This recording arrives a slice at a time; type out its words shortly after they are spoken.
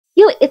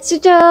it's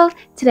Jojo.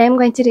 Today I'm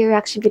going to do a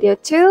reaction video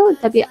to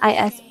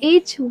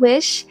W.i.S.H,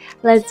 W.i.S.H,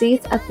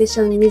 Lazeez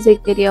official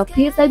music video.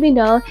 Please let me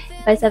know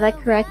if I said that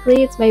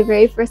correctly. It's my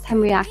very first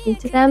time reacting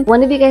to them.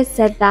 One of you guys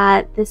said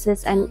that this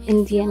is an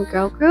Indian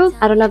girl group.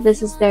 I don't know if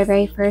this is their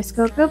very first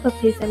girl group, but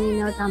please let me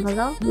know down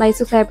below. My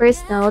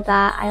subscribers know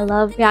that I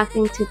love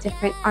reacting to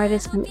different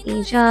artists from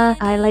Asia.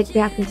 I like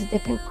reacting to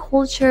different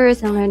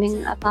cultures and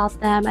learning about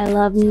them. I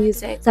love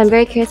music. So I'm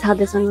very curious how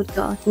this one would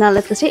go. Now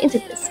let's go straight into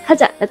this.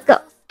 Haja, let's go.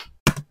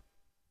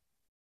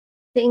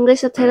 The English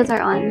subtitles are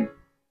on.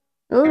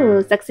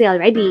 Ooh, sexy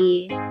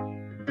already.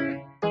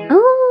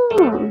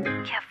 Oh.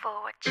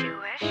 Careful what you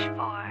wish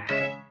for.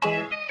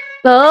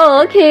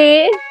 Oh,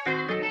 okay.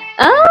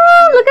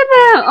 Oh, look at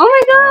them. Oh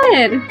my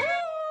god.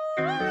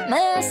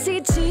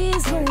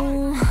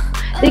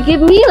 They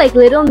give me like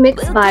little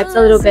mixed vibes a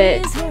little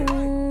bit.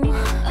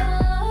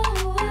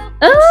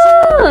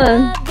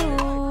 Oh.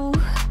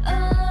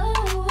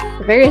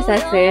 Very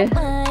sexy.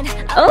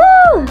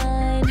 Oh.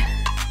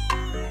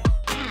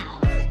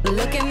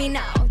 Look at me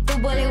now, the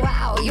bully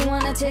wow. You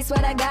wanna taste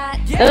what I got?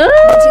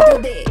 Oh.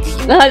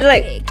 No, I was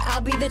like,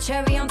 I'll be the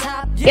cherry on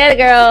top. Get it,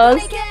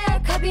 girls.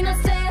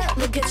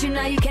 Look at you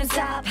now, you can't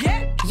stop.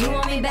 You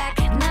want me back?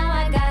 Now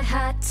I got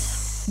hot.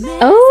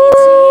 Oh.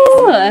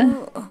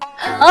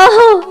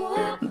 Oh.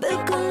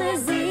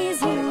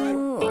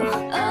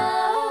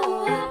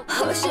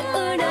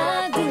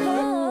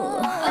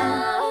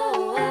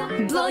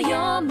 Blow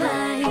your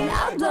mind,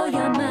 I'll blow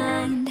your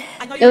mind.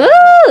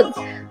 Ooh.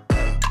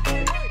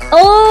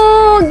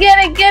 Oh,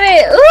 get it, get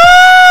it. Ooh.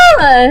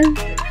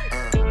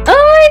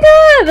 Oh my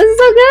god, this is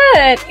so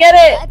good. Get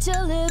it.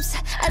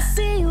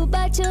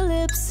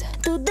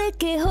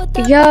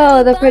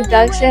 Yo, the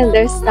production,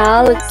 their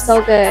style looks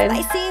so good.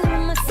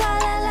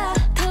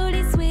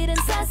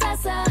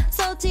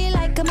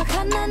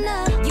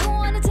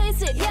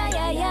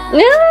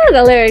 Yeah,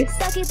 the lyrics.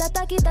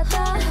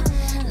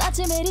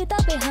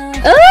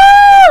 Oh!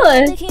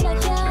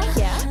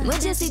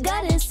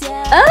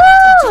 Oh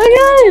my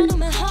god!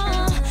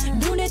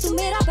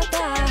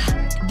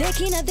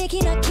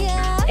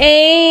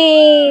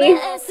 Hey!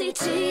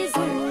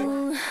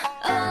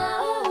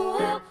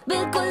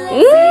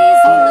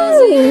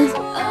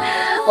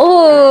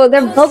 Oh,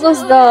 their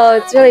vocals though,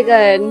 it's really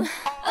good.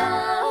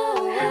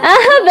 Ah,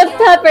 the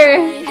pepper!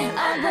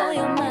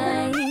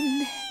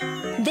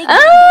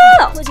 Oh!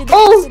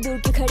 Oh!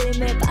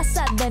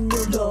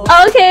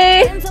 Okay!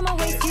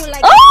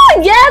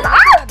 Oh, yes!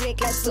 Ah!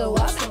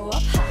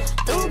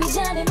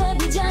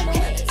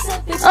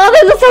 Oh,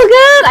 this is so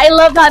good! I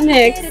love that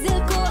mix.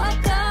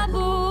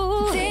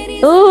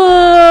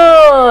 Ooh!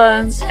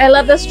 I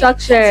love the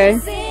structure.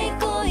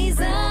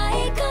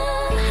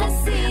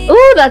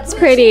 Ooh, that's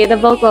pretty, the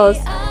vocals.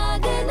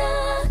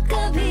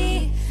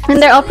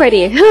 And they're all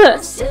pretty.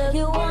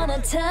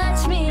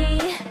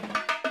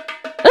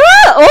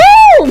 Oh!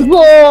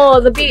 Whoa,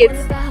 the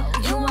beats.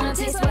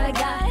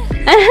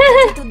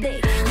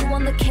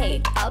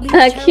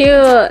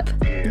 Cute.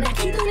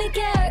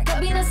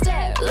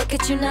 Look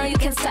at you now, you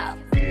can stop.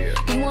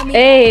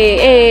 Hey,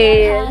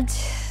 hey.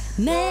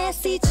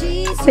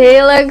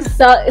 They look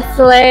so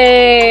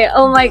slay.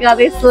 Oh my god,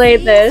 they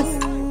slayed this.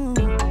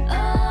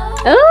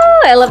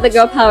 Oh, I love the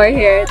girl power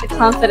here. The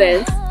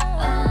confidence.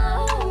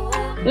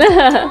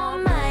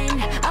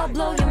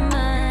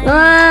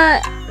 Oh,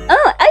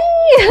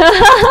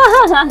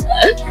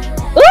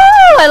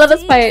 ooh, I love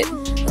this part.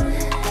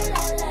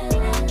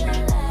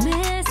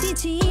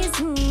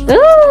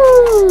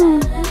 Ooh.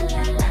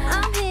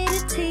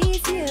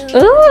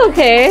 Ooh,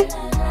 okay.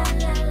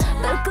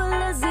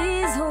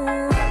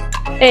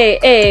 Hey,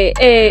 hey,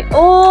 hey.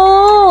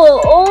 Oh,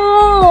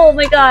 oh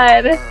my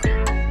god.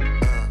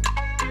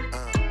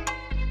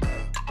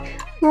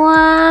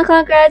 Wow,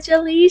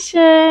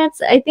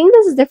 congratulations. I think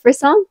this is their first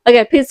song.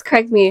 Okay, please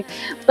correct me.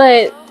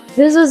 But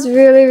this was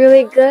really,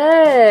 really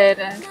good.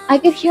 I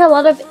could hear a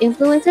lot of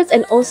influences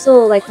and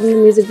also like from the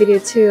music video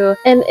too.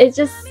 And it's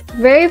just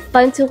very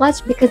fun to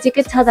watch because you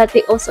could tell that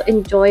they also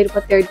enjoyed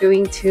what they're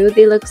doing too.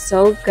 They look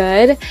so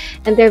good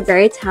and they're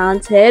very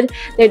talented.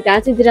 Their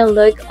dancing didn't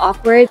look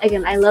awkward.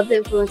 Again, I love the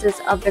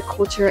influences of their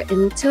culture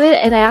into it.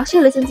 And I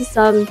actually listened to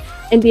some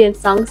Indian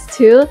songs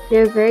too.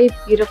 They're very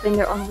beautiful in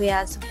their own way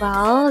as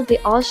well. They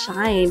all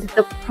shined.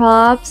 The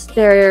props,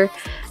 their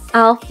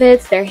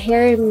outfits, their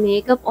hair and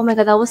makeup, oh my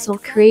god, that was so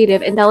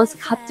creative and that was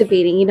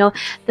captivating. You know,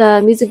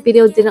 the music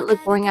video didn't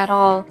look boring at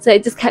all, so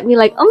it just kept me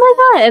like, oh my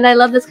god. And I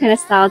love this kind of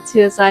style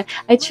too, so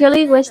I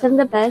truly wish them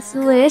the best.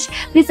 Wish.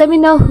 Please let me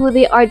know who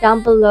they are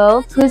down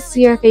below. Who's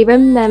your favorite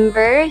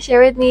member? Share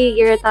with me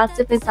your thoughts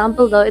if it's down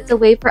below. It's a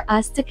way for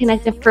us to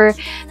connect and for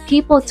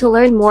people to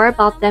learn more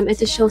about them and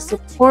to show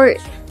support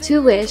to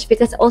W.i.S.H,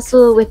 because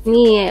also with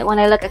me, when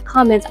I look at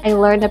comments, I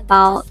learn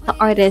about the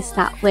artist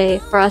that way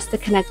for us to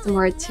connect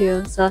more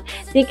too. So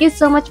thank you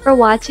so much for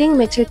watching.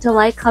 Make sure to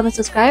like, comment,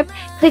 subscribe,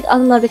 click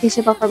on the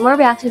notification bell for more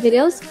reaction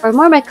videos, for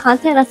more of my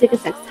content. I'll see you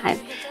guys next time.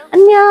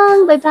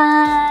 Annyeong, bye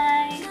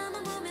bye.